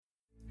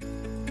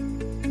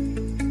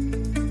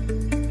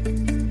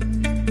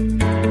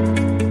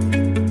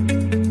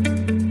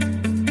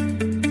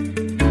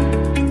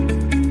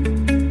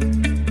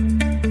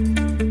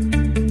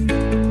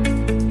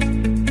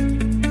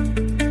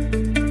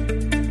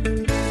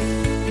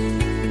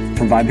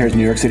From VinePair's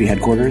New York City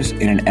headquarters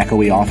in an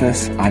echoey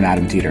office, I'm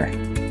Adam Teeter.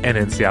 And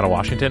in Seattle,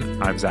 Washington,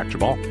 I'm Zach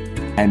Jabal.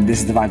 And this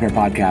is the VinePair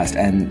podcast.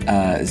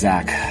 And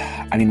Zach,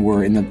 I mean,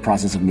 we're in the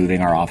process of moving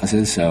our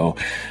offices, so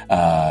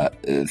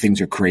things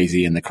are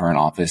crazy in the current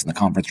office, and the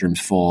conference room's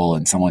full,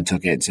 and someone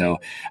took it. So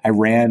I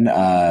ran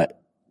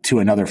to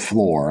another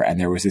floor, and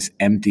there was this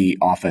empty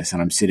office,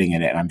 and I'm sitting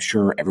in it, and I'm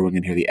sure everyone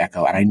can hear the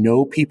echo. And I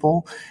know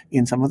people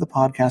in some of the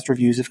podcast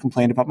reviews have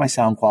complained about my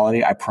sound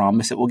quality. I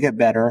promise it will get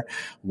better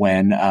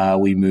when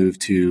we move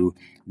to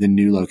the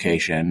new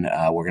location.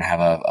 We're going to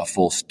have a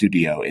full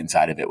studio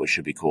inside of it, which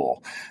should be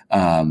cool.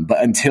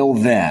 But until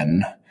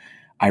then,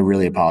 I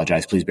really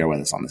apologize. Please bear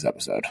with us on this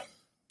episode.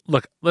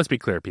 Look, let's be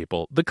clear,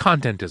 people. The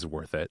content is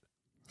worth it.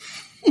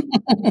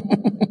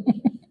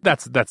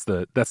 That's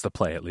the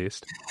play, at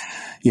least.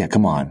 Yeah,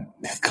 come on.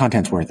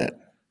 Content's worth it.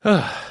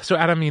 So,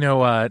 Adam,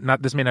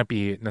 this may not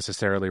be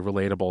necessarily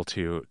relatable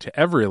to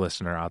every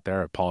listener out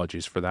there.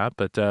 Apologies for that.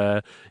 But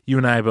you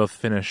and I both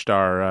finished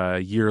our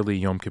yearly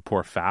Yom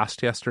Kippur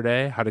fast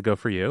yesterday. How'd it go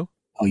for you?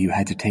 Oh, you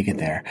had to take it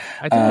there.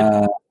 I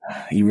did.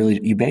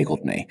 You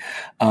bageled me.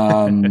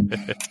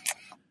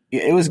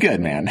 It was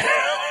good, man.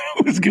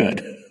 It was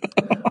good.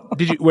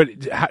 Did you?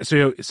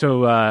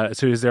 So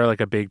is there like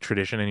a big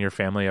tradition in your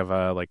family of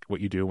like what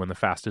you do when the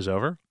fast is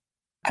over?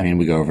 I mean,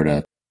 we go over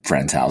to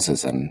friends'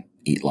 houses and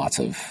eat lots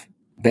of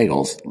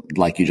bagels,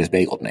 like you just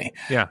bageled me.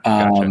 Yeah,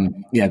 gotcha.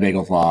 Yeah,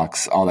 bagel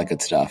flocks, all that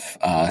good stuff.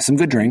 Some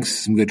good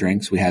drinks.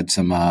 We had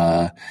some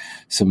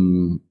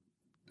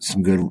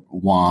good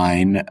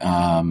wine.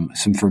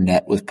 Some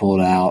Fernet was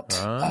pulled out.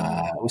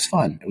 It was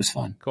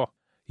fun. Cool.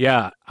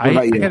 Yeah,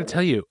 I got to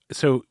tell you.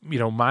 So,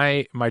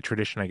 my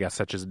tradition, I guess,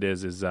 such as it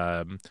is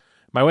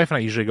my wife and I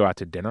usually go out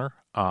to dinner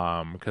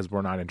because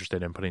we're not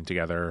interested in putting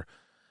together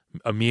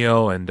a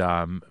meal, and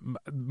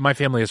my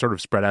family is sort of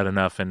spread out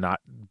enough and not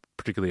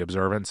particularly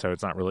observant, so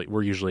it's not really.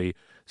 We're usually,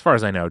 as far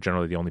as I know,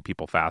 generally the only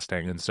people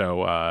fasting, and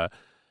so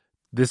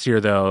this year,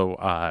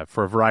 though,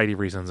 for a variety of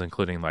reasons,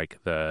 including like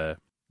the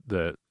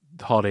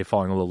holiday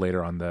falling a little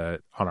later on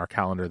our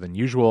calendar than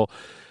usual.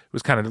 It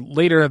was kind of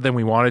later than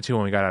we wanted to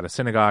when we got out of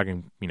synagogue.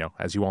 And,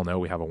 as you all know,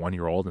 we have a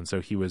 1-year-old. And so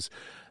he was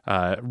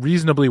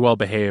reasonably well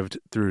behaved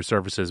through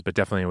services, but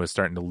definitely was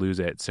starting to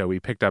lose it. So we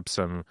picked up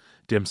some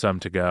dim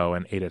sum to go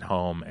and ate at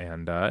home.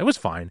 And it was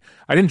fine.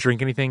 I didn't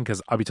drink anything because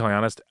I'll be totally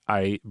honest,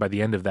 by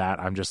the end of that,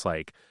 I'm just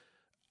like,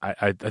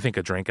 I think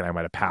a drink and I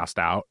might have passed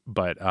out.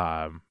 But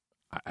I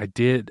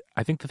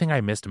think the thing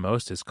I missed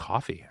most is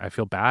coffee. I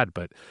feel bad,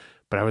 but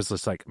I was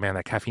just like, man,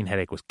 that caffeine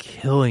headache was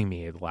killing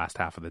me the last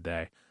half of the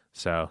day.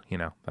 So,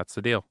 that's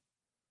the deal.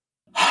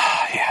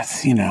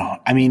 Yes.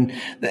 I mean,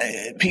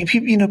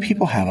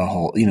 people have a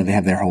whole, they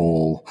have their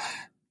whole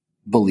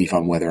belief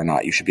on whether or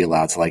not you should be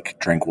allowed to like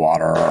drink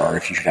water or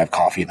if you should have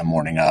coffee in the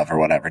morning of or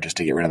whatever, just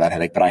to get rid of that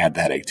headache. But I had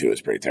the headache too. It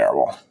was pretty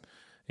terrible.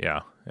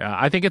 Yeah.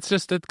 I think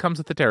it comes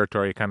with the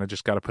territory. You kind of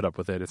just got to put up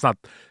with it. It's not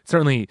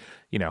certainly,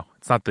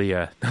 it's not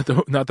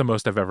the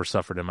most I've ever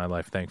suffered in my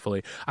life,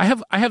 thankfully. I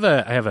have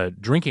a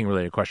drinking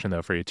related question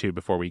though for you too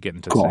before we get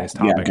into today's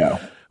topic,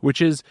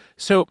 which is,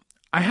 so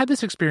I had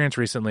this experience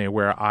recently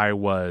where I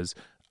was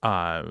with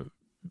one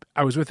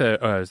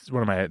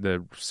of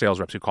the sales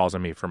reps who calls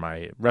on me for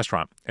my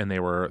restaurant, and they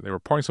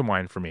were pouring some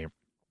wine for me,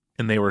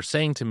 and they were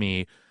saying to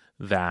me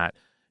that,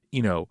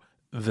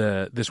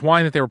 this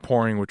wine that they were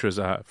pouring, which was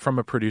from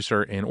a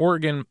producer in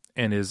Oregon,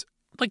 and is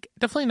like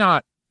definitely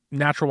not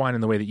natural wine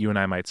in the way that you and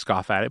I might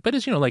scoff at it, but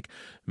is like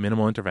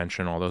minimal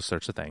intervention, all those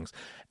sorts of things.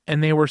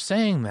 And they were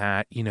saying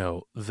that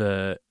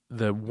the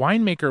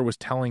winemaker was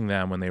telling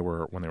them when they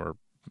were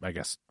I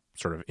guess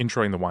sort of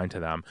introing the wine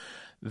to them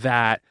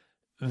that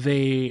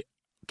they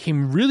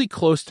came really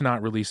close to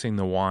not releasing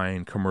the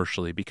wine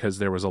commercially because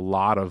there was a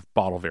lot of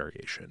bottle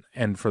variation.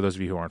 And for those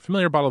of you who aren't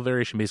familiar, bottle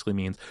variation basically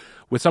means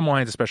with some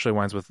wines, especially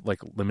wines with like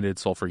limited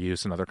sulfur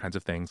use and other kinds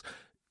of things,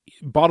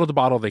 bottle to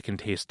bottle, they can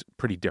taste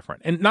pretty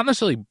different, and not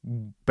necessarily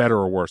better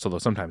or worse, although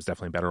sometimes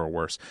definitely better or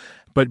worse,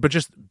 but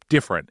just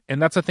different.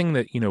 And that's a thing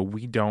that,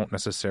 we don't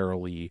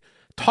necessarily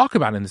talk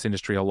about in this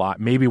industry a lot.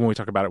 Maybe when we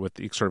talk about it with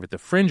sort of at the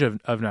fringe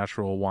of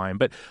natural wine,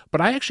 but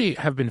I actually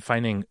have been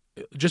finding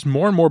just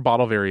more and more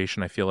bottle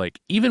variation. I feel like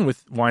even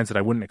with wines that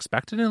I wouldn't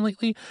expect it in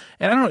lately.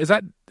 And I don't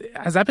know,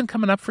 has that been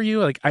coming up for you?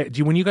 Like,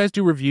 when you guys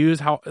do reviews,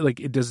 how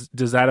like does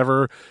that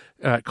ever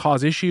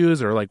cause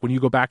issues, or like when you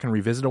go back and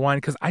revisit a wine?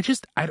 Because I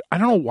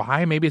don't know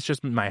why. Maybe it's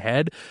just in my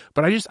head,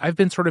 but I've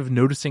been sort of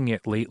noticing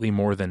it lately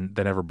more than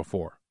ever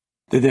before.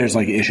 There's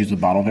like issues with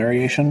bottle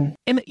variation,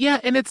 and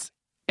it's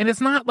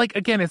not like,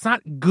 again, it's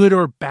not good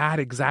or bad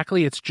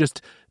exactly. It's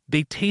just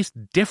they taste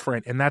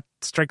different, and that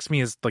strikes me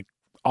as like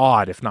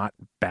odd, if not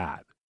bad.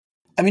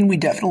 I mean, we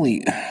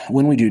definitely,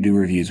 when we do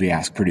reviews, we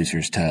ask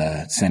producers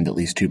to send at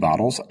least 2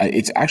 bottles.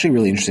 It's actually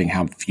really interesting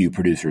how few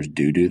producers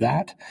do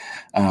that.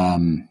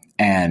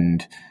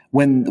 And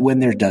when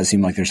there does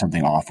seem like there's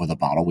something off with a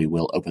bottle, we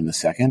will open the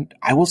second.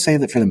 I will say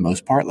that for the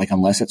most part, like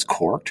unless it's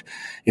corked,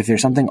 if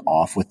there's something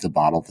off with the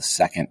bottle the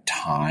second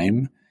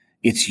time,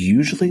 it's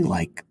usually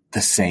like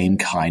the same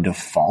kind of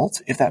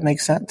fault, if that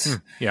makes sense.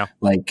 Yeah.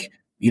 Like,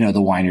 the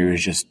winery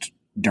is just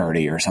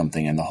dirty or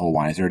something and the whole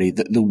wine is dirty.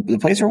 The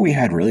place where we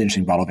had really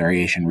interesting bottle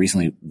variation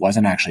recently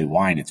wasn't actually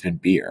wine. It's been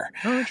beer.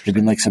 There's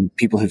been like some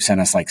people who've sent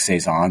us like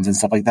Saisons and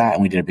stuff like that.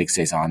 And we did a big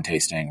Saison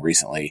tasting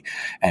recently,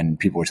 and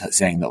people were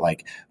saying that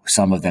like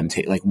some of them,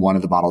 like one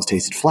of the bottles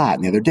tasted flat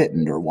and the other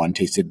didn't, or one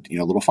tasted,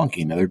 a little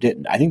funky and the other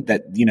didn't. I think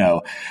that,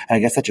 and I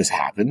guess that just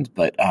happened,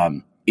 but,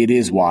 it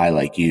is why,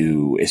 like,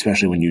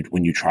 especially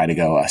when you try to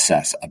go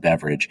assess a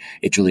beverage,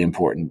 it's really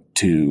important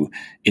to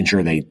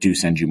ensure they do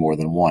send you more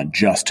than one,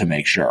 just to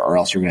make sure, or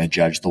else you're going to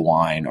judge the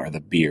wine or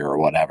the beer or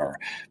whatever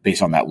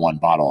based on that one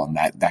bottle, and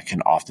that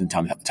can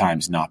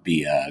oftentimes not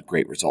be a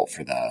great result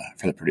for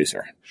the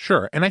producer.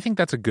 Sure, and I think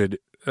that's a good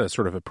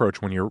sort of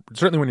approach when you're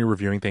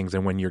reviewing things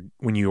and when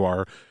you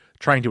are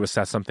trying to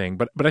assess something.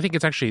 But I think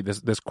it's actually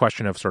this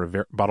question of sort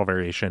of bottle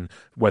variation,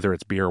 whether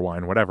it's beer,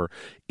 wine, whatever,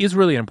 is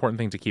really an important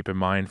thing to keep in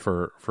mind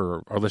for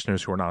our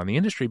listeners who are not in the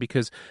industry,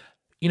 because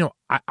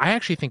I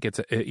actually think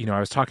it's, I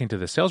was talking to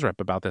the sales rep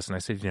about this and I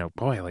said,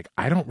 boy, like,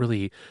 I don't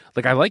really,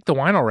 like, I like the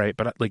wine all right,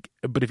 but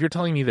if you're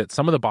telling me that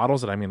some of the bottles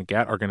that I'm going to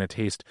get are going to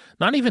taste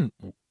not even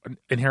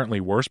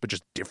inherently worse, but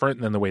just different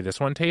than the way this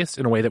one tastes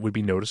in a way that would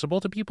be noticeable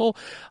to people,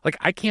 like,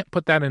 I can't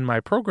put that in my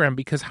program,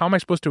 because how am I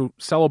supposed to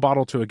sell a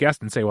bottle to a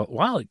guest and say,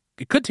 well,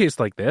 it could taste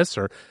like this,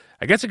 or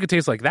I guess it could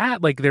taste like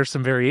that. Like, there's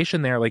some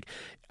variation there. Like,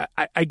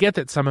 I get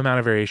that some amount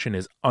of variation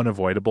is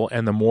unavoidable.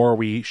 And the more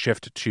we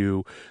shift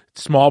to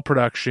small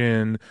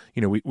production,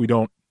 we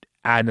don't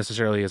add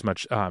necessarily as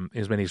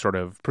many sort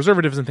of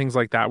preservatives and things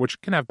like that, which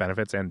can have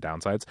benefits and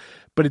downsides.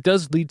 But it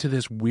does lead to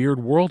this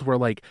weird world where,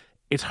 like,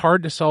 it's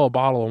hard to sell a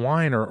bottle of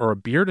wine or a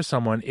beer to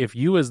someone if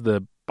you, as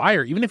the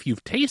buyer, even if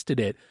you've tasted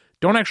it,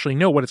 don't actually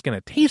know what it's going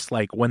to taste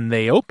like when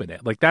they open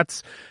it. Like,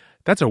 that's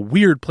a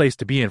weird place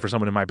to be in for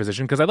someone in my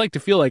position, because I'd like to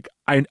feel like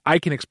I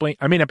can explain.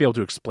 I may not be able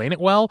to explain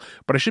it well,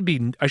 but I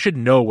should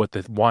know what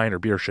the wine or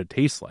beer should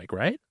taste like,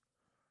 right?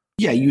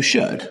 Yeah, you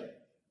should.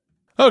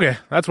 Okay,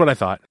 that's what I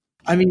thought.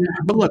 I mean,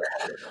 but look,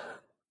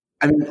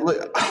 I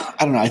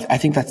don't know. I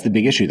think that's the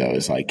big issue, though,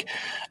 is like,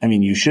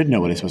 you should know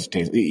what it's supposed to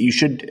taste. You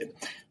should.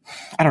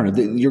 I don't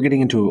know. You're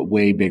getting into a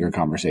way bigger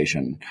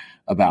conversation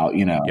about,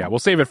 Yeah, we'll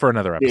save it for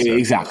another episode.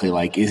 Exactly.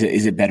 Like, is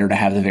it better to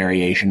have the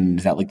variation?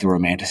 Is that like the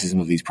romanticism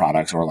of these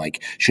products, or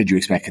like, should you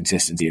expect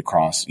consistency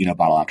across,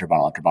 bottle after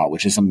bottle after bottle,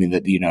 which is something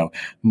that,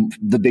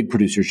 the big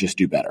producers just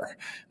do better.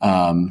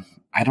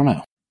 I don't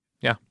know.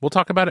 Yeah, we'll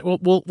talk about it.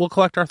 We'll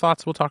collect our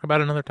thoughts. We'll talk about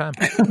it another time.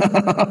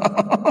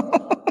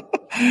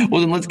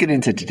 Well, then let's get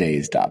into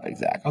today's topic,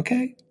 Zach.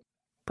 Okay.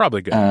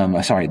 Probably good.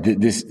 Sorry,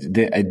 this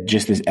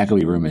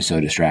echoey room is so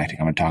distracting.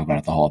 I'm going to talk about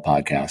it the whole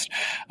podcast.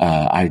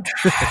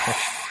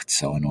 It's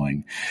so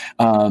annoying.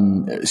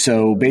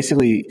 So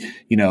basically,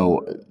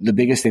 the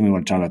biggest thing we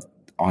want to talk about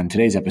on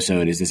today's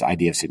episode is this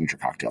idea of signature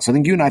cocktails. So I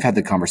think you and I have had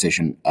the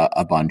conversation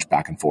a bunch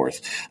back and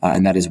forth,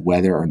 and that is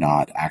whether or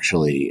not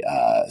actually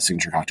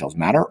signature cocktails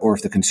matter, or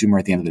if the consumer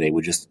at the end of the day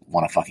would just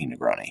want a fucking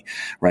Negroni,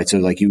 right? So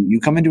like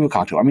you come into a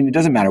cocktail. It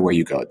doesn't matter where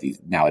you go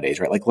nowadays,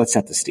 right? Like, let's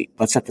set the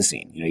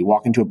scene. You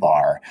walk into a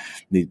bar,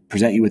 they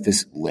present you with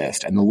this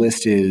list, and the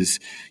list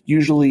is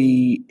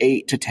usually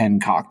 8 to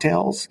 10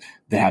 cocktails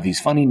that have these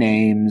funny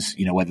names,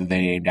 whether they're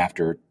named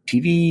after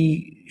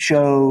TV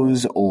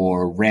shows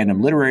or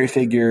random literary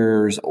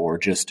figures, or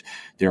just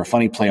they're a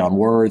funny play on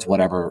words,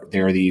 whatever.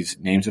 There are these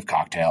names of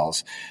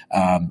cocktails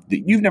that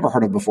you've never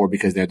heard of before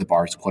because they're the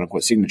bar's quote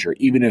unquote signature,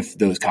 even if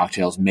those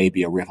cocktails may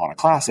be a riff on a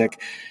classic.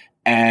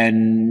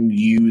 And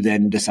you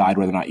then decide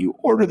whether or not you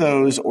order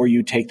those, or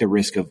you take the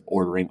risk of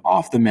ordering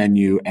off the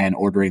menu and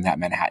ordering that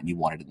Manhattan you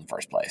wanted in the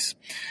first place.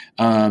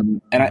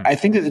 I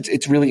think that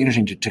it's really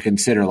interesting to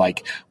consider,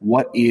 like,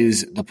 what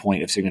is the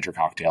point of signature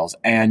cocktails,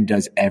 and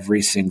does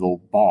every single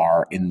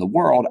bar in the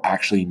world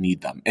actually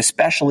need them,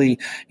 especially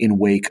in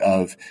wake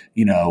of,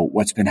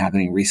 what's been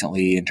happening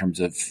recently in terms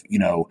of,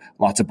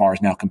 lots of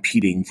bars now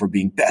competing for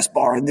being best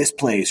bar in this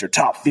place or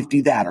top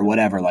 50 that or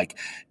whatever. Like,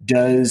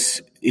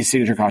 is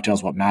signature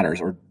cocktails what matters,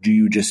 or do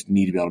you just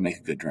need to be able to make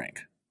a good drink?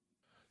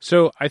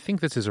 So I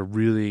think this is a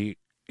really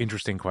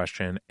interesting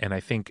question, and I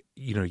think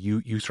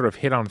you sort of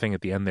hit on a thing at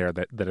the end there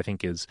that I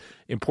think is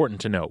important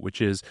to note,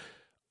 which is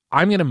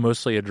I'm going to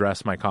mostly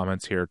address my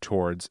comments here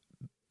towards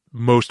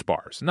most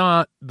bars,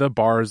 not the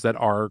bars that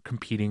are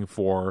competing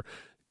for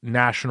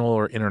national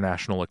or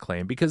international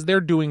acclaim, because they're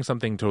doing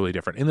something totally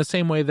different. In the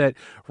same way that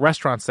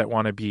restaurants that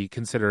want to be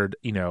considered,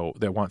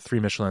 that want 3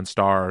 Michelin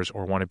stars,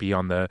 or want to be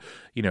on the,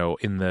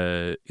 in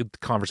the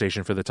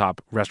conversation for the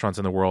top restaurants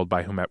in the world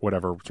by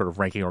whatever sort of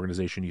ranking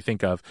organization you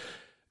think of,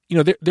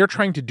 they're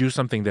trying to do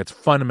something that's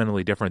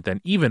fundamentally different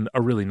than even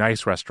a really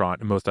nice restaurant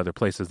in most other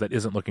places that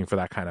isn't looking for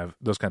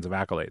those kinds of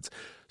accolades.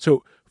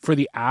 So for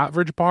the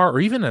average bar,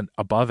 or even an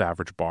above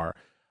average bar,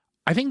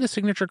 I think the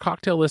signature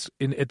cocktail list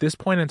at this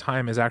point in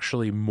time is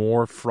actually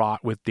more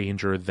fraught with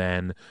danger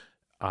than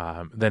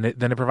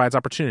it provides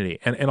opportunity.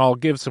 And I'll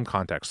give some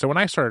context. So when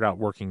I started out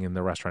working in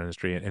the restaurant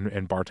industry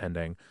and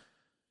bartending,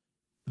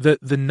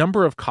 the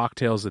number of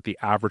cocktails that the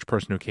average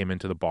person who came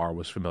into the bar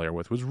was familiar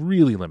with was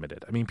really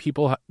limited.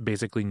 People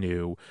basically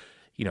knew,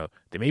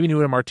 they maybe knew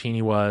what a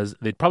martini was.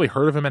 They'd probably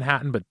heard of a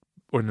Manhattan, but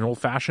an old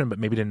fashioned, but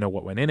maybe didn't know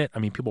what went in it. I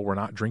mean, people were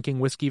not drinking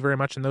whiskey very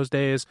much in those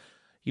days.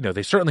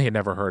 They certainly had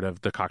never heard of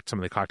some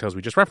of the cocktails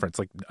we just referenced,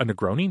 like a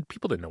Negroni.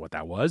 People didn't know what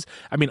that was.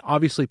 I mean,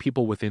 obviously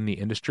people within the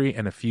industry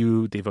and a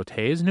few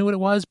devotees knew what it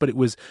was, but it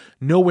was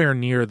nowhere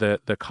near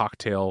the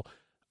cocktail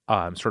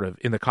sort of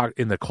in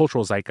the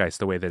cultural zeitgeist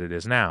the way that it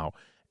is now.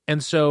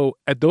 And so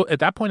at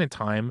that point in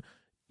time,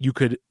 you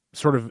could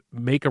sort of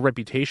make a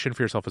reputation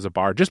for yourself as a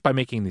bar just by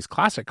making these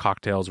classic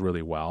cocktails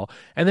really well,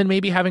 and then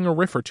maybe having a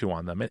riff or two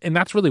on them. And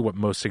that's really what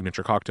most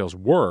signature cocktails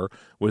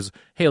was,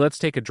 hey, let's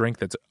take a drink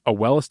that's a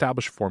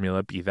well-established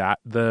formula, be that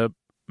the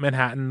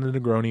Manhattan, the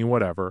Negroni,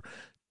 whatever,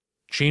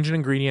 change an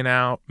ingredient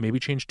out, maybe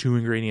change 2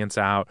 ingredients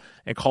out,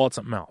 and call it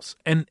something else.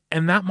 And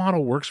that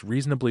model works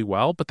reasonably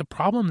well, but the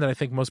problem that I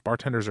think most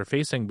bartenders are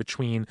facing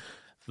between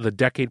the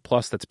decade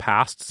plus that's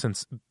passed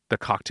since the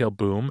cocktail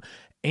boom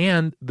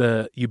and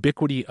the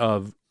ubiquity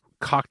of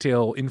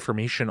cocktail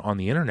information on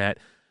the internet,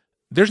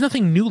 there's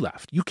nothing new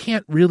left. You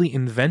can't really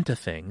invent a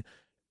thing,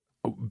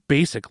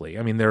 basically.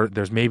 I mean,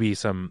 there's maybe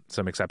some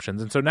exceptions.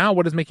 And so now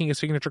what does making a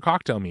signature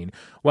cocktail mean?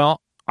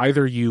 Well,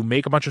 either you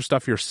make a bunch of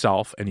stuff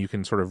yourself and you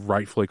can sort of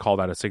rightfully call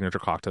that a signature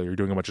cocktail. You're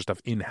doing a bunch of stuff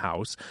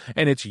in-house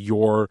and it's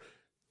your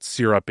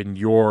syrup and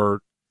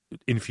your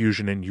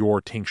infusion and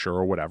your tincture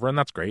or whatever, and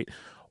that's great.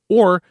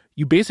 Or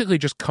you basically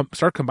just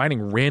start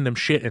combining random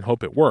shit and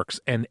hope it works.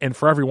 And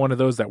for every one of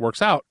those that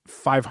works out,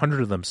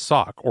 500 of them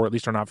suck, or at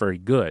least are not very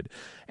good.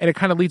 And it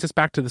kind of leads us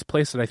back to this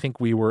place that I think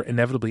we were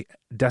inevitably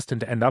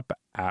destined to end up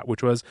at,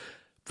 which was,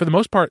 for the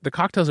most part, the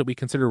cocktails that we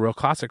consider real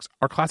classics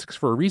are classics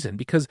for a reason,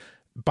 because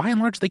by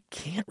and large, they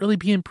can't really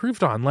be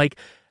improved on. Like,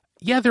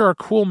 yeah, there are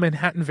cool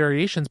Manhattan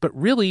variations, but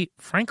really,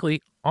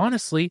 frankly,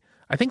 honestly,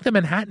 I think the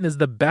Manhattan is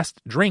the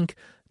best drink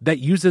that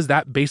uses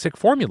that basic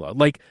formula.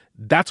 Like,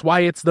 that's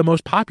why it's the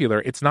most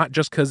popular. It's not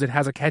just because it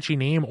has a catchy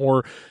name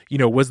or,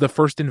 was the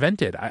first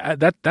invented.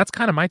 That's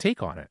kind of my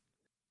take on it.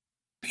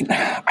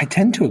 I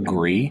tend to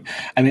agree.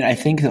 I mean, I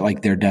think that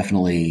like they're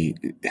definitely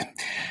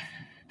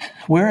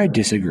where I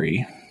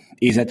disagree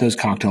is at those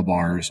cocktail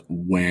bars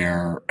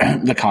where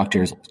the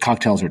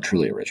cocktails are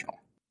truly original,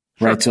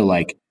 right? Sure. So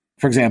like,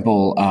 for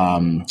example,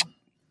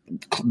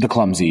 the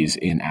Clumsies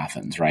in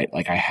Athens, right?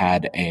 Like I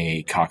had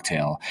a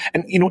cocktail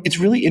and, it's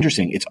really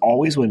interesting. It's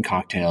always when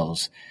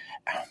cocktails,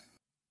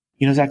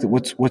 Zach,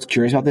 what's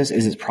curious about this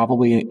is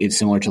it's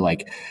similar to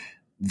like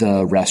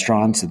the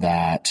restaurants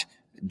that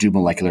do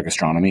molecular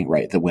gastronomy,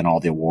 right? That win all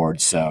the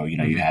awards. So,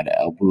 you had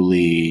El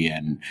Bulli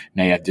and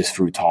now you have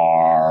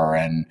Disfrutar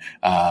and,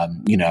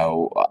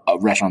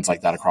 restaurants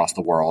like that across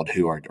the world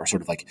who are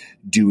sort of like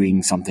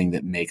doing something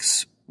that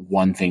makes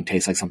one thing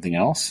tastes like something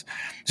else.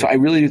 So I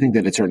really do think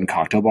that at certain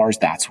cocktail bars,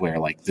 that's where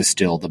like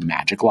the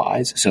magic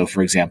lies. So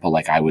for example,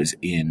 like I was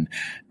in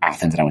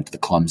Athens and I went to the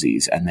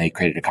Clumsies and they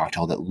created a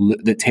cocktail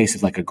that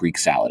tasted like a Greek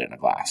salad in a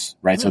glass,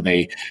 right? Mm-hmm. So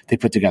they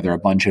put together a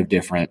bunch of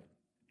different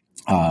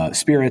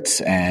spirits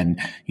and,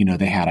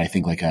 they had, I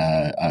think like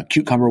a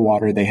cucumber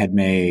water they had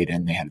made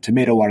and they had a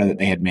tomato water that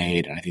they had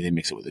made. And I think they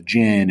mixed it with a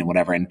gin and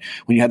whatever. And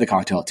when you had the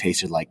cocktail, it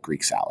tasted like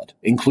Greek salad,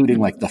 including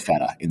like the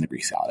feta in the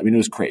Greek salad. I mean, it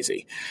was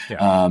crazy.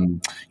 Yeah.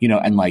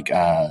 And like,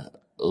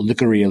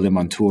 Liquoria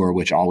Limontour,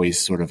 which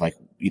always sort of like,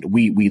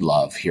 we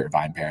love here at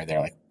VinePair.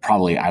 They're like,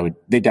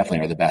 they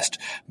definitely are the best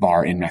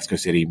bar in Mexico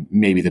City,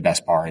 maybe the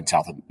best bar in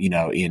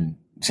in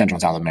Central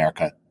and South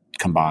America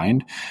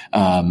combined.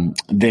 When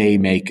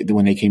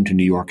they came to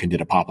New York and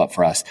did a pop-up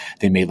for us,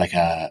 they made like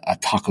a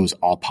tacos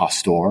al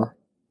pastor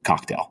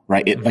cocktail,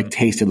 right? It like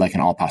tasted like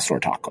an al pastor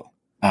taco.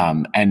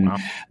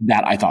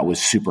 That I thought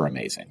was super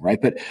amazing, right?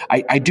 But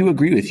I do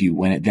agree with you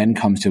when it then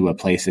comes to a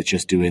place that's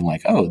just doing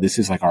like, oh, this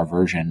is like our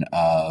version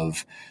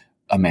of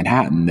a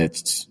Manhattan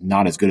that's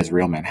not as good as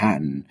real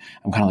Manhattan.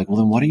 I'm kind of like, well,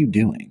 then what are you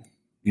doing?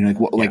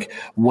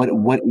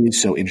 What is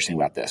so interesting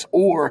about this?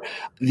 Or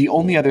the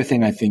only other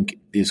thing I think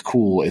is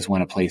cool is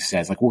when a place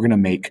says like, we're going to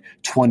make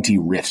 20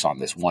 riffs on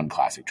this one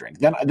classic drink.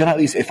 Then at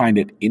least I find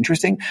it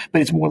interesting,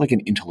 but it's more like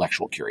an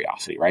intellectual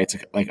curiosity, right?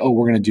 It's like, oh,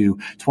 we're going to do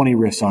 20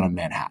 riffs on a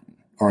Manhattan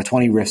or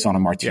 20 riffs on a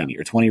martini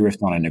or 20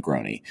 riffs on a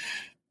Negroni.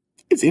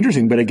 It's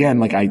interesting. But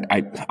again, like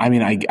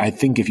I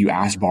think if you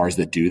ask bars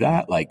that do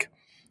that, like,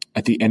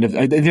 at the end of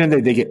the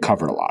day, they get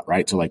covered a lot,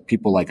 right? So like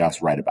people like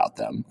us write about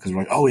them because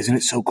we're like, oh, isn't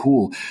it so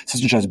cool?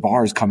 Such and such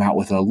bars come out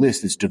with a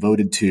list that's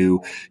devoted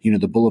to,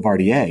 the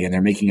Boulevardier and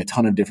they're making a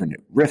ton of different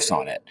riffs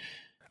on it.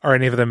 Are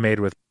any of them made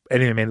with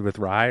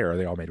rye or are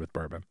they all made with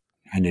bourbon?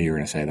 I knew you were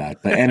going to say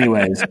that. But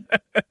anyways,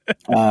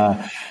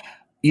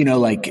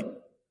 like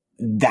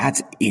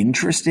that's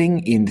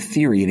interesting in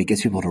theory and it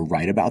gets people to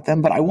write about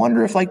them. But I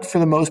wonder if like for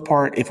the most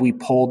part, if we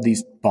polled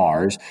these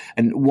bars,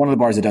 and one of the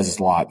bars that does this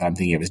a lot that I'm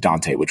thinking of is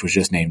Dante, which was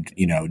just named,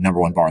 number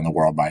one bar in the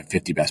world by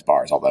 50 best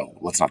bars. Although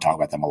let's not talk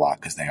about them a lot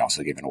because they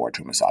also give an award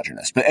to a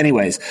misogynist. But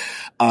anyways,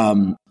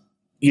 they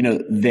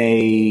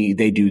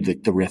do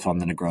the riff on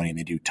the Negroni and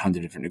they do tons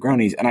of different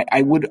Negronis. And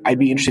I'd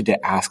be interested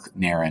to ask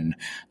Naren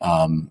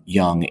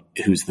Young,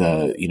 who's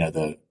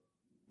the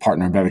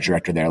partner and beverage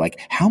director there, like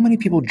how many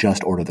people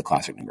just order the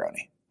classic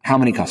Negroni? How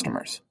many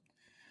customers?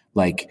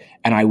 Like,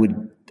 and I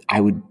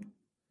would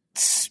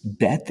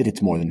bet that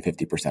it's more than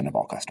 50% of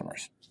all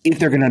customers. If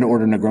they're going to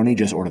order Negroni,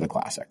 just order the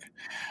classic.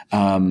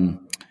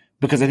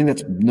 Because I think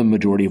that's the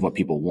majority of what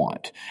people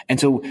want. And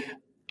so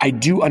I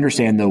do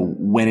understand though,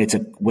 when it's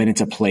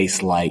a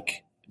place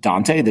like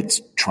Dante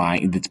that's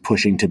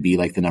pushing to be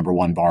like the number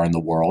one bar in the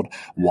world,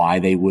 why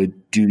they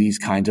would do these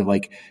kinds of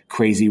like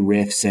crazy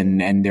riffs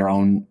and their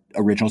own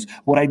originals.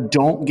 What I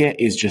don't get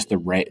is just the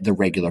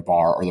regular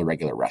bar or the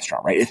regular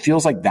restaurant, right? It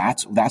feels like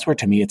that's where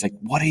to me it's like,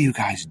 what are you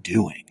guys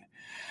doing?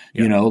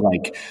 Yeah. You know,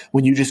 like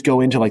when you just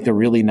go into like the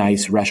really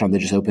nice restaurant that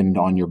just opened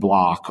on your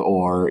block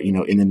or, you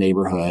know, in the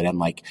neighborhood and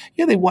like,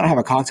 yeah, they want to have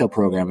a cocktail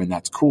program and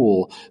that's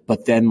cool.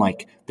 But then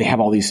like they have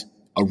all these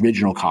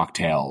original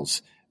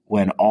cocktails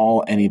when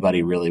all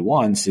anybody really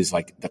wants is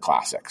like the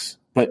classics.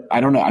 But I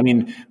don't know. I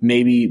mean,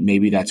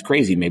 maybe that's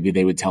crazy. Maybe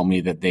they would tell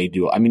me that they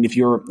do. I mean, if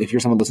you're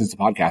someone who listens to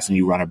podcasts and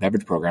you run a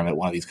beverage program at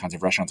one of these kinds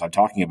of restaurants I'm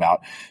talking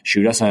about,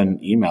 shoot us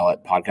an email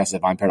at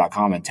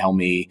podcast@vinepair.com and tell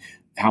me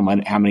how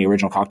many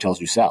original cocktails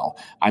you sell.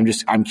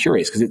 I'm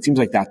curious because it seems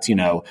like that's, you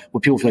know,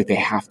 what people feel like they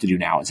have to do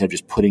now instead of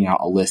just putting out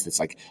a list that's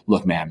like,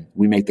 look, man,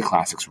 we make the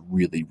classics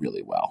really,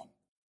 really well.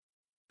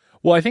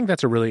 Well, I think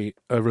that's a really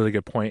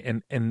good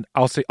point. And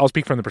I'll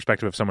speak from the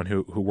perspective of someone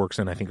who works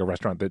in, I think, a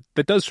restaurant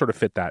that does sort of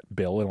fit that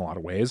bill in a lot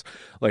of ways.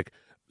 Like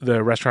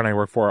the restaurant I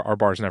work for, our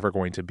bar is never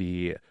going to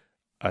be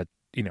not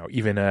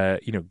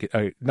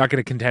going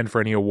to contend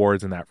for any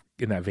awards in that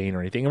vein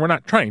or anything. And we're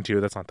not trying to.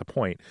 That's not the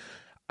point.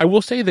 I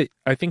will say that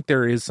I think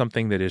there is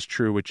something that is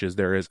true, which is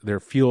there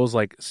feels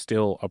like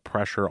still a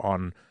pressure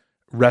on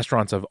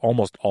restaurants of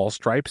almost all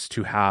stripes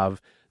to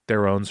have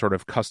their own sort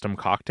of custom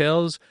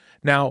cocktails.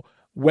 Now,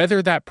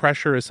 whether that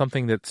pressure is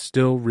something that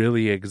still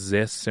really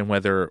exists and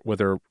whether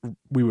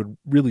we would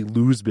really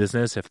lose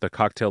business if the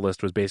cocktail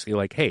list was basically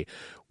like, hey,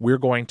 we're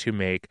going to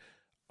make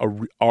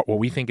what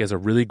we think is a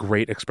really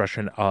great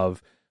expression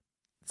of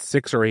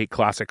 6 or 8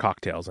 classic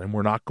cocktails, and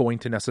we're not going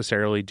to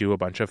necessarily do a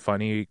bunch of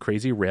funny,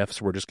 crazy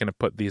riffs. We're just going to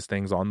put these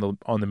things on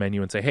the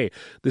menu and say, hey,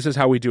 this is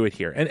how we do it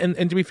here.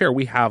 And to be fair,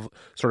 we have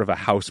sort of a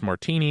house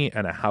martini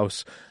and a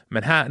house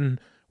Manhattan,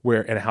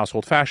 where in a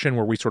household fashion,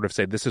 where we sort of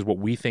say, this is what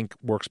we think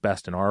works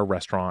best in our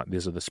restaurant.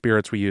 These are the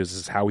spirits we use. This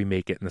is how we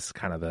make it. And this is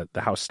kind of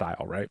the house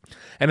style, right?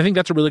 And I think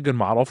that's a really good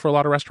model for a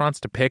lot of restaurants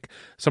to pick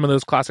some of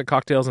those classic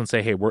cocktails and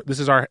say, hey, this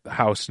is our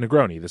house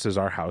Negroni. This is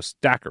our house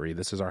daiquiri.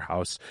 This is our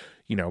house,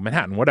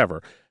 Manhattan,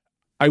 whatever.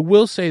 I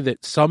will say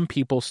that some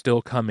people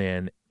still come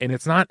in, and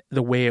it's not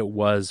the way it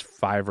was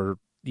 5 or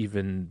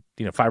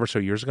so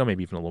years ago,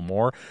 maybe even a little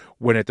more,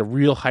 when at the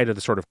real height of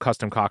the sort of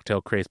custom cocktail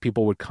craze,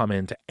 people would come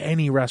into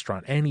any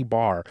restaurant, any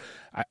bar.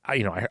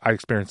 I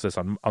experienced this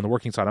on the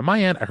working side on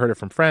my end. I heard it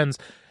from friends,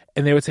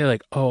 and they would say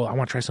like, oh, I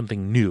want to try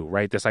something new,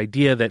 right? This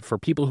idea that for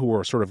people who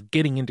were sort of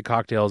getting into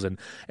cocktails and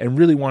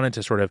really wanted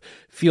to sort of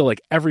feel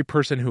like every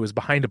person who was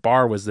behind a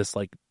bar was this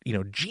like,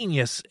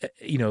 genius,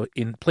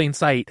 in plain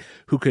sight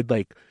who could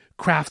like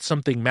craft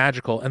something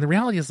magical. And the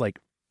reality is like,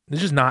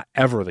 this is not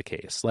ever the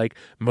case. Like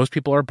most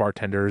people are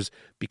bartenders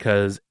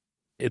because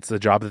it's the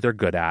job that they're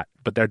good at,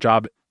 but their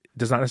job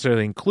does not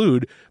necessarily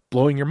include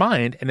blowing your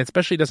mind. And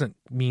especially doesn't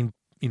mean,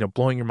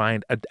 blowing your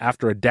mind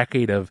after a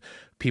decade of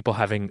people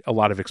having a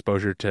lot of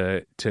exposure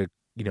to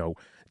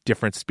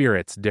different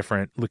spirits,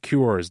 different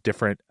liqueurs,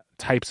 different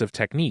types of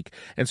technique.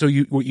 And so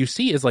what you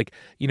see is like,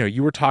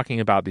 you were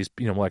talking about these,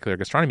 molecular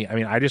gastronomy. I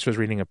mean, I just was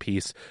reading a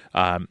piece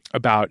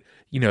about,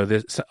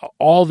 this,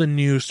 all the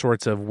new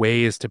sorts of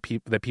ways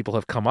that people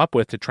have come up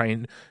with to try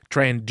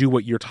and do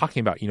what you're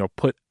talking about,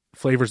 put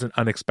flavors in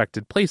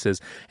unexpected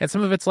places. And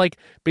some of it's like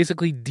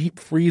basically deep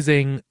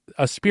freezing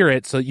a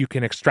spirit so that you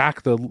can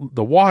extract the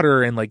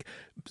water and like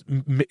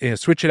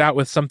switch it out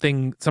with some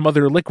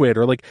other liquid,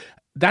 or like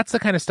that's the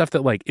kind of stuff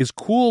that like is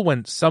cool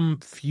when some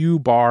few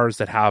bars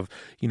that have,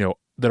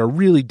 that are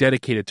really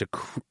dedicated to,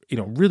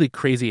 really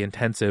crazy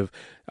intensive,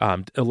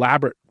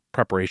 elaborate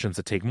preparations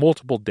that take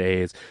multiple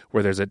days,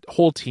 where there's a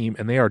whole team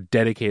and they are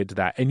dedicated to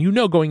that. And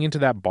going into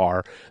that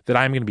bar that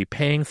I'm going to be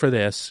paying for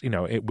this, we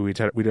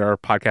did our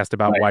podcast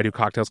about why do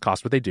cocktails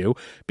cost what they do?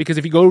 Because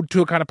if you go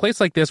to a kind of place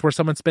like this where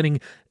someone's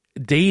spending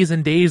days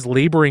and days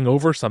laboring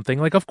over something,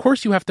 like of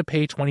course you have to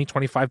pay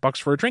 $20-25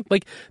 for a drink.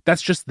 Like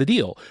that's just the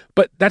deal.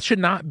 But that should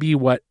not be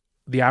what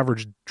the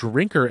average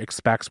drinker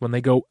expects when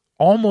they go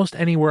almost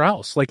anywhere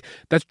else. Like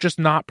that's just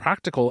not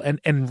practical.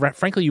 And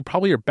frankly, you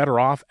probably are better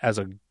off as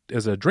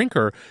a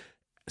drinker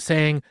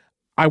saying,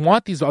 I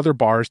want these other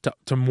bars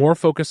to more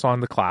focus on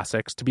the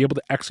classics, to be able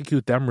to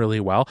execute them really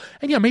well.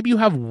 And yeah, maybe you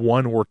have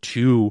 1 or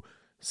 2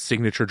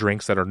 signature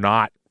drinks that are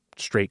not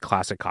straight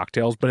classic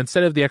cocktails, but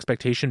instead of the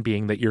expectation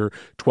being that your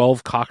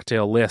 12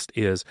 cocktail list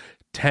is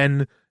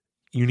 10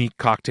 unique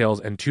cocktails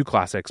and 2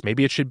 classics,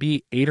 maybe it should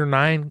be 8 or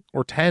 9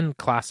 or 10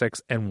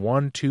 classics and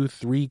 1, 2,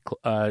 3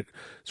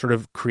 sort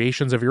of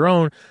creations of your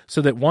own,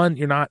 so that one,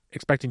 you're not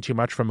expecting too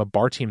much from a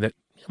bar team that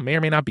may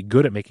or may not be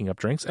good at making up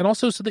drinks, and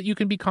also so that you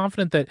can be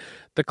confident that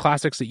the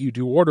classics that you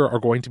do order are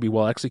going to be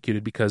well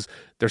executed because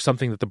there's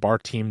something that the bar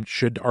team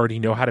should already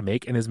know how to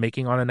make and is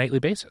making on a nightly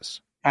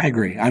basis. I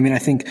agree. I mean, I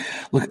think,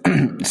 look,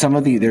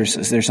 there's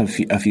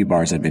a few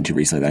bars I've been to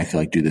recently that I feel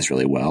like do this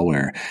really well,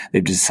 where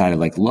they've decided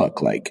like,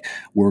 look, like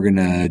we're going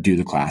to do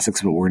the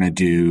classics, but we're going to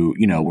do,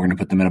 we're going to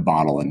put them in a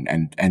bottle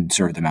and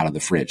serve them out of the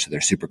fridge. So they're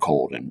super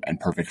cold and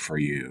perfect for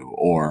you.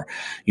 Or,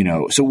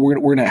 so we're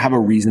going to have a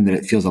reason that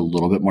it feels a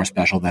little bit more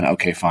special than,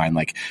 okay, fine.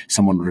 Like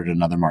someone ordered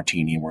another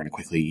martini and we're going to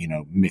quickly,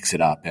 mix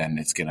it up and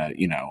it's going to,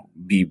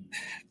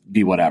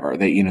 be whatever.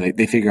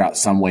 They figure out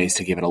some ways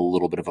to give it a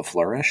little bit of a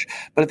flourish.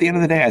 But at the end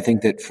of the day, I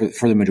think that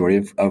for the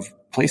majority of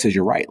places,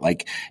 you're right.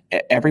 Like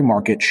every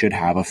market should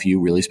have a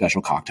few really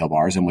special cocktail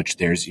bars in which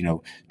there's,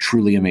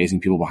 truly amazing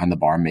people behind the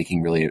bar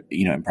making really,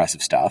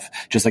 impressive stuff.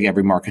 Just like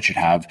every market should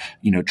have,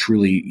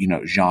 truly,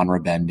 genre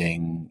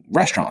bending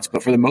restaurants.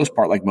 But for the most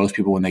part, like most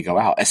people when they go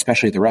out,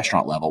 especially at the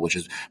restaurant level, which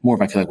is more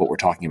of, I feel like what we're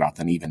talking about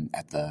than even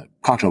at the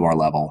cocktail bar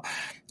level,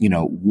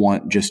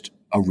 want just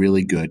a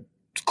really good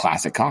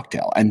classic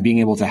cocktail and being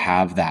able to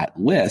have that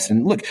list.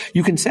 And look,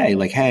 you can say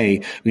like,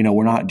 hey,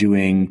 we're not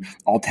doing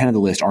all 10 of the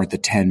list aren't the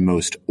 10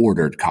 most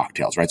ordered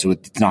cocktails, right? So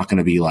it's not going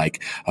to be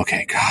like,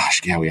 okay,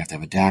 gosh, yeah, we have to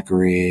have a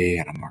daiquiri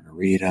and a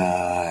margarita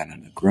and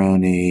a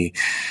Negroni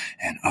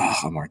and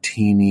a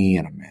martini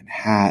and a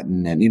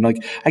Manhattan. And,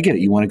 like, I get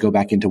it. You want to go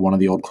back into one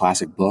of the old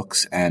classic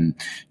books and,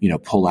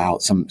 pull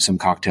out some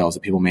cocktails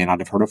that people may not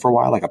have heard of for a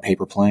while, like a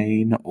Paper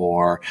Plane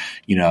or,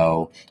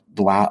 a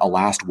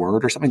Last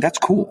Word or something. That's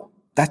cool.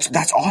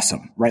 That's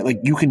awesome, right?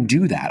 Like you can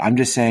do that. I'm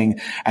just saying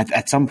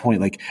at some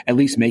point, like at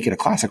least make it a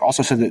classic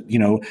also so that,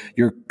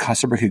 your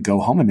customer could go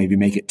home and maybe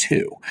make it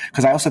too.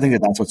 Cause I also think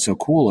that that's what's so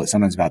cool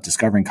sometimes about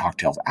discovering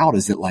cocktails out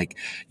is that like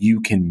you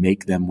can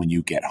make them when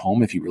you get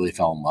home if you really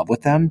fell in love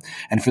with them.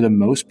 And for the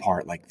most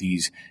part, like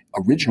these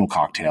original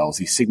cocktails,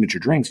 these signature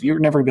drinks, you're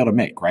never gonna be able to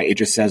make, right? It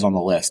just says on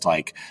the list,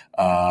 like,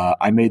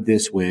 I made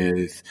this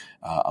with,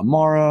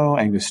 Amaro,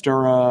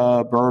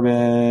 Angostura,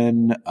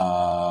 bourbon,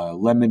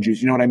 lemon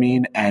juice, you know what I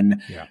mean?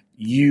 And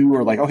you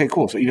are like, okay,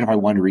 cool. So even if I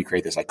wanted to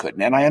recreate this, I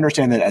couldn't. And I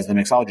understand that as the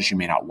mixologist, you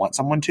may not want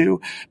someone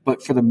to,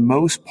 but for the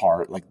most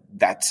part, like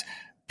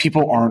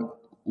people aren't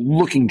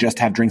looking just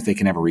to have drinks they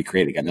can never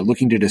recreate again. They're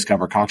looking to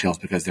discover cocktails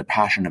because they're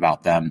passionate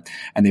about them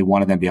and they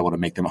want to then be able to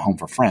make them at home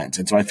for friends.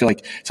 And so I feel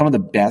like some of the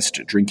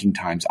best drinking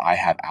times I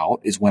have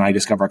out is when I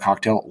discover a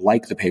cocktail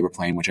like the Paper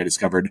Plane, which I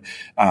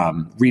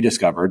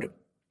rediscovered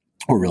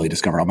or really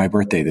discovered on my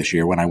birthday this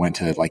year when I went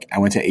to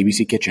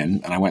ABC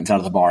Kitchen and I went inside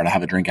of the bar to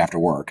have a drink after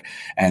work.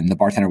 And the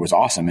bartender was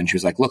awesome. And she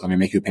was like, look, let me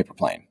make you a Paper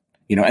Plane,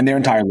 and their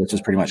entire list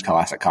was pretty much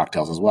classic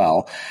cocktails as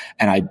well.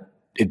 And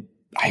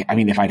I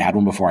mean, if I'd had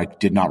one before, I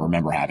did not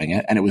remember having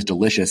it and it was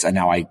delicious. And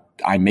now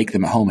I make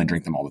them at home and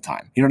drink them all the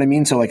time. You know what I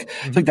mean? So like,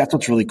 I think that's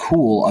what's really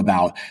cool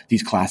about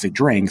these classic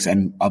drinks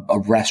and a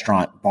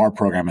restaurant bar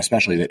program,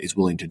 especially that is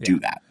willing to do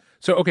that.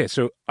 So, okay.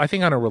 So I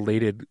think on a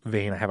related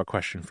vein, I have a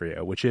question for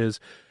you, which is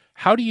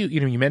how do you,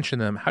 you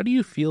mentioned them. How do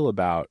you feel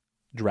about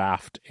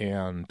draft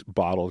and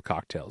bottled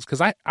cocktails?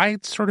 Cause I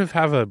sort of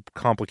have a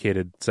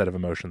complicated set of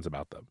emotions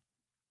about them.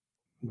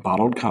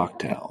 Bottled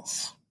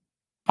cocktails.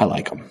 I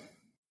like them.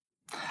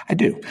 I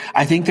do.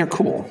 I think they're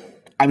cool.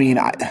 I mean,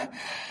 I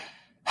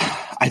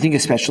think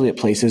especially at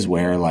places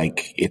where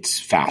like it's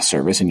fast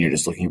service and you're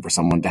just looking for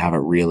someone to have a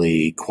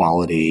really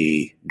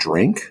quality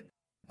drink,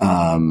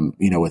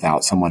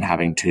 without someone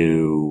having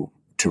to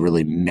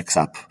really mix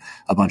up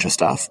a bunch of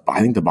stuff. But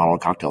I think the bottled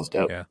cocktail's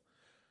dope. Yeah.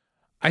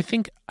 I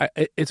think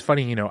it's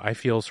funny, I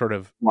feel sort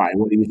of. Why?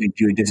 What do you think?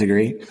 Do you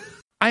disagree?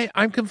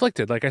 I'm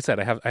conflicted. Like I said,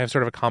 I have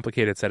sort of a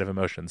complicated set of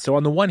emotions. So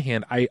on the one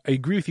hand, I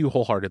agree with you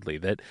wholeheartedly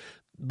that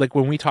like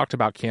when we talked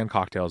about canned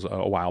cocktails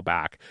a while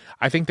back,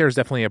 I think there's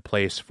definitely a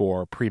place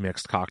for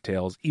pre-mixed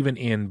cocktails, even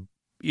in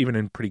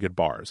pretty good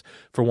bars.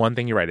 For one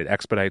thing, you're right, it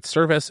expedites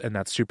service, and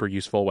that's super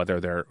useful, whether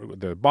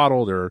they're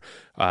bottled or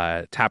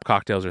tap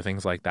cocktails or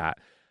things like that.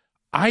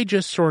 I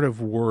just sort of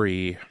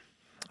worry.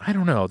 I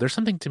don't know. There's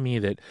something to me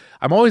that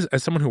I'm always,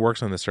 as someone who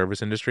works in the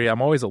service industry,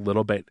 I'm always a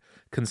little bit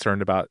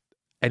concerned about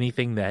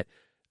anything that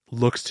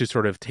looks to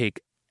sort of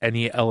take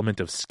any element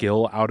of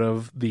skill out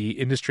of the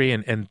industry.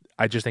 And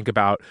I just think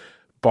about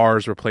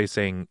bars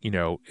replacing,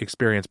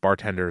 experienced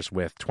bartenders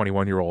with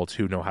 21-year-olds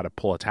who know how to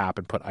pull a tap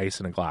and put ice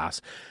in a glass.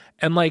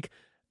 And like,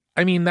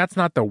 I mean, that's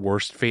not the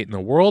worst fate in the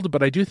world,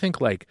 but I do think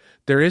like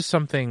there is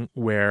something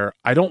where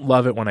I don't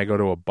love it when I go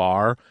to a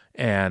bar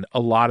and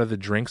a lot of the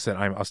drinks that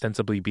I'm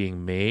ostensibly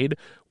being made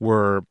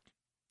were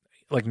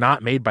like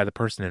not made by the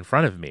person in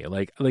front of me.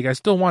 Like I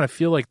still want to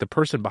feel like the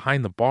person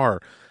behind the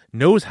bar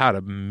knows how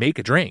to make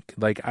a drink.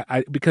 Like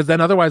because then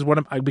otherwise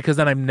because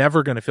then I'm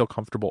never going to feel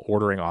comfortable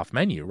ordering off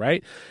menu,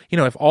 right?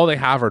 If all they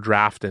have are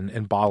draft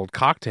and bottled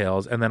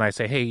cocktails, and then I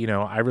say, hey,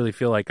 I really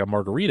feel like a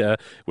margarita,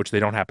 which they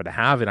don't happen to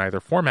have in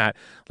either format.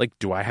 Like,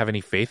 do I have any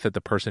faith that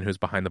the person who's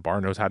behind the bar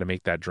knows how to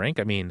make that drink?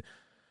 I mean,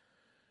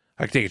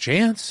 I could take a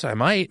chance. I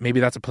might. Maybe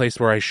that's a place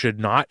where I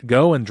should not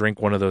go and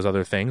drink one of those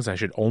other things. I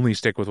should only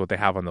stick with what they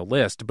have on the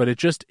list. But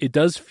it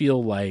does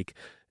feel like,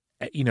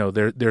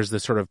 there's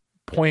this sort of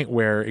point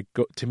where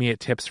to me it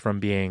tips from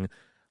being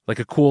like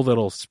a cool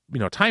little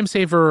time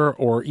saver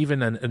or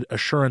even an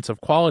assurance of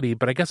quality.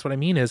 But I guess what I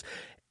mean is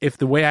if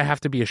the way I have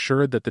to be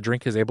assured that the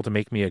drink is able to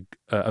make me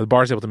the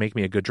bar is able to make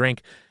me a good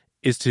drink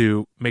is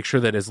to make sure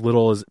that as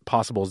little as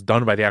possible is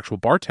done by the actual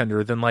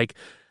bartender, then like,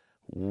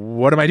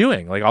 what am I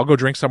doing? Like, I'll go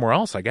drink somewhere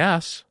else, I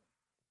guess.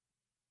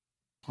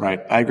 Right.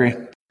 I agree.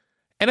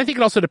 And I think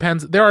it also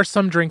depends. There are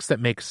some drinks that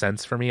make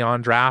sense for me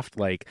on draft,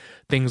 like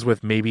things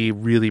with maybe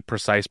really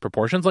precise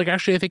proportions. Like,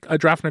 actually, I think a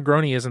draft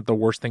Negroni isn't the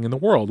worst thing in the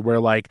world, where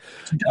like,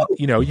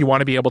 you know, you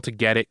want to be able to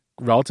get it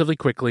relatively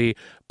quickly,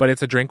 but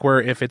it's a drink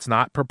where if it's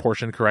not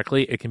proportioned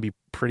correctly, it can be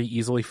pretty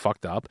easily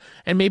fucked up.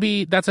 And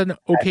maybe that's an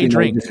okay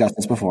drink. We've discussed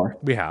this before.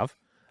 We have.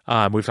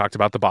 We've talked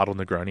about the bottled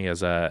Negroni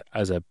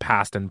as a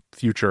past and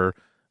future,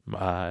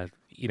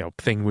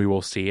 thing we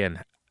will see,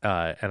 and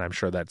I'm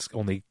sure that's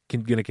only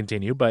going to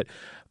continue. But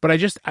I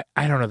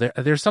don't know.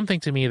 There's something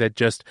to me that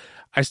just,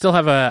 I still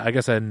have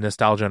a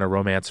nostalgia and a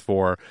romance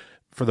for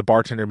the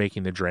bartender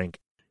making the drink.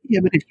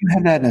 Yeah, but if you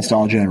have that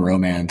nostalgia and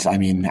romance, I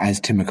mean, as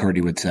Tim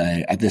McCurdy would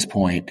say, at this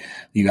point,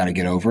 you got to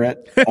get over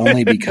it.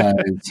 Only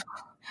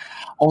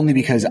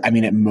because, I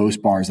mean, at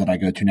most bars that I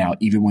go to now,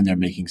 even when they're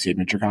making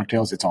signature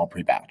cocktails, it's all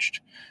pre-batched,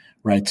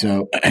 right?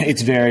 So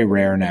it's very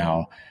rare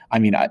now. I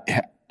mean,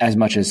 as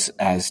much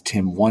as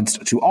Tim wants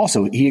to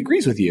also, he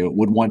agrees with you,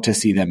 would want to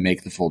see them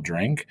make the full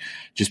drink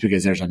just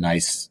because there's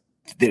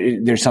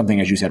something,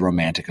 as you said,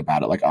 romantic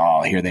about it. Like,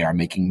 oh, here they are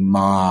making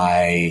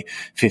my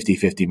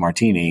 50-50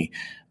 martini,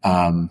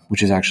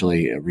 which is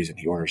actually a reason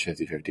he orders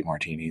 50-50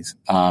 martinis.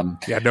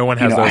 No one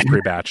has those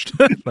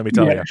pre-batched. Let me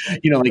tell you.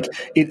 You know, like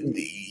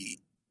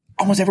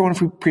almost everyone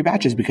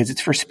pre-batches because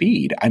it's for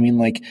speed. I mean,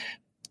 like,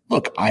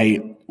 look,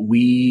 I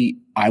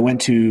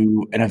went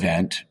to an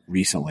event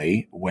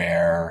recently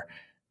where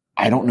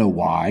I don't know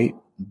why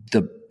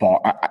the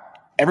bar,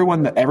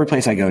 every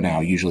place I go now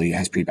usually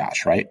has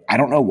pre-batched, right? I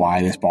don't know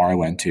why this bar I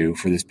went to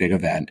for this big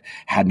event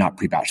had not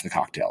pre-batched the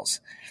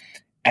cocktails.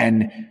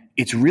 And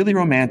it's really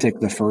romantic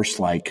the first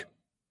like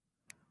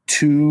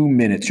 2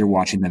 minutes you're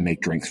watching them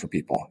make drinks for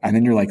people. And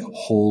then you're like,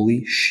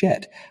 holy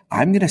shit,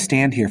 I'm going to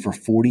stand here for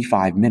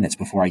 45 minutes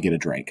before I get a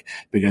drink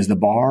because the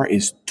bar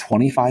is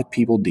 25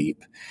 people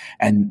deep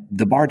and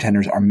the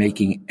bartenders are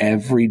making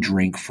every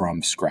drink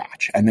from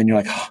scratch. And then you're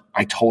like, oh,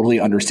 I totally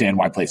understand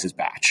why places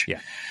batch.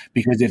 Yeah.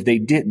 Because if they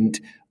didn't,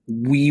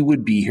 we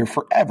would be here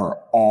forever,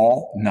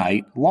 all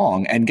night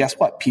long. And guess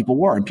what? People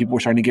were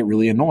starting to get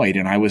really annoyed.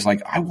 And I was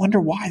like, I wonder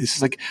why. This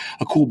is like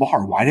a cool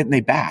bar. Why didn't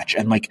they batch?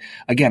 And like,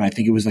 again, I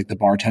think it was like the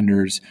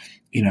bartenders,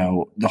 you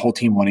know, the whole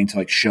team wanting to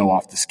like show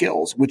off the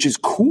skills, which is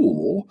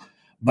cool.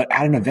 But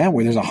at an event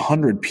where there's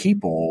 100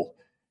 people,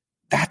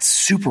 that's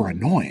super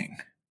annoying.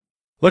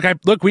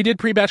 Look, we did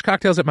pre-batch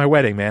cocktails at my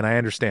wedding, man. I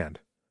understand.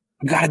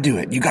 You got to do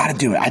it. I think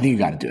you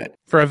got to do it.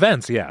 For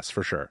events, yes,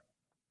 for sure.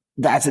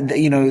 That's,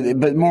 you know,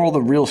 but moral,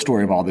 the real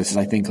story of all this is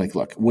I think like,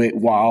 look,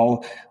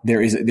 while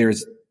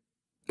there's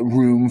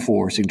room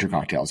for signature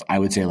cocktails, I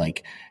would say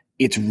like,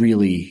 it's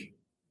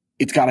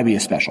got to be a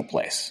special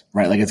place,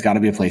 right? Like it's got to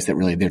be a place that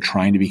really they're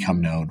trying to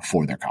become known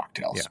for their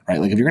cocktails,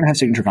 right? Like if you're going to have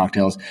signature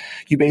cocktails,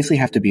 you basically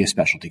have to be a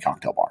specialty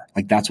cocktail bar.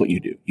 Like that's what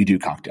you do. You do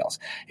cocktails.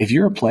 If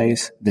you're a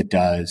place that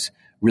does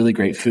really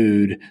great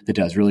food, that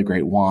does really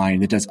great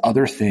wine, that does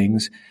other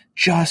things,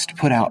 just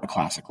put out a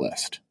classic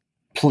list,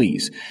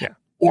 please. Yeah.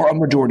 Or a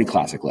majority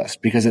classic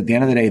list, because at the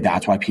end of the day,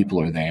 that's why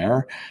people are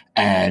there.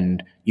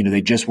 And, you know,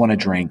 they just want to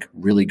drink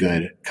really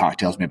good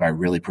cocktails made by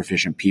really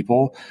proficient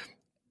people,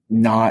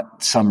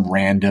 not some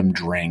random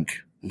drink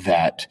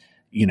that,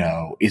 you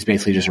know, is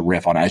basically just a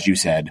riff on, as you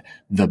said,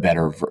 the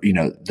better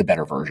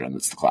version.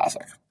 That's the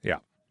classic. Yeah.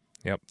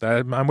 Yep.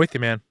 I'm with you,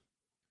 man.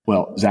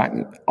 Well, Zach,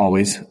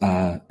 always,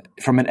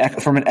 from an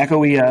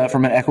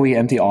echoey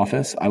empty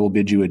office, I will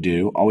bid you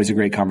adieu. Always a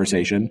great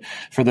conversation.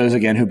 For those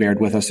again who bared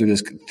with us through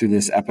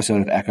this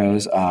episode of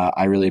Echoes,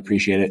 I really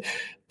appreciate it.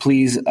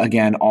 Please,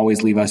 again,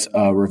 always leave us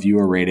a review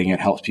or rating.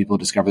 It helps people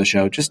discover the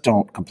show. Just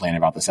don't complain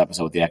about this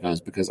episode with the Echoes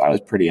because I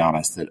was pretty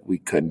honest that we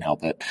couldn't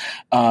help it.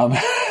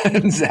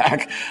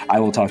 Zach, I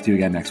will talk to you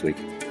again next week.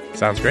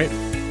 Sounds great.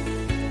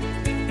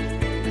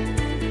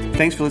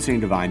 Thanks for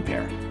listening to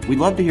VinePair. We'd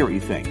love to hear what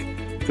you think.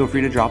 Feel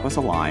free to drop us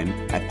a line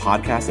at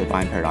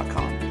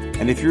podcast@vinepair.com.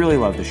 And if you really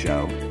love the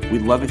show,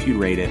 we'd love if you'd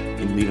rate it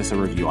and leave us a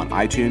review on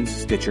iTunes,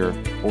 Stitcher,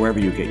 or wherever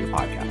you get your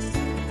podcasts.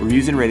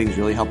 Reviews and ratings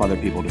really help other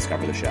people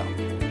discover the show.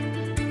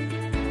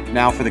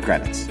 Now for the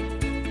credits.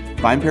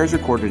 VinePair is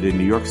recorded in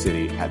New York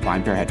City at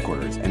VinePair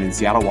headquarters and in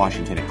Seattle,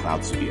 Washington at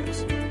Cloud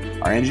Studios.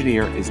 Our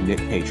engineer is Nick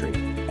Patry,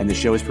 and the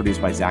show is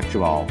produced by Zach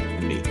Jawal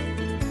and me.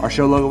 Our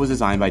show logo was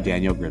designed by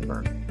Daniel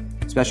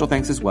Gridberg. Special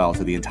thanks as well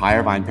to the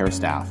entire VinePair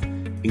staff,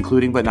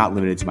 including but not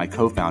limited to my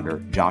co-founder,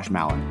 Josh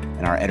Mallon,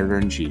 and our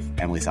editor-in-chief,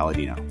 Emily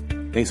Saladino.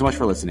 Thanks so much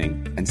for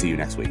listening, and see you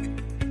next week.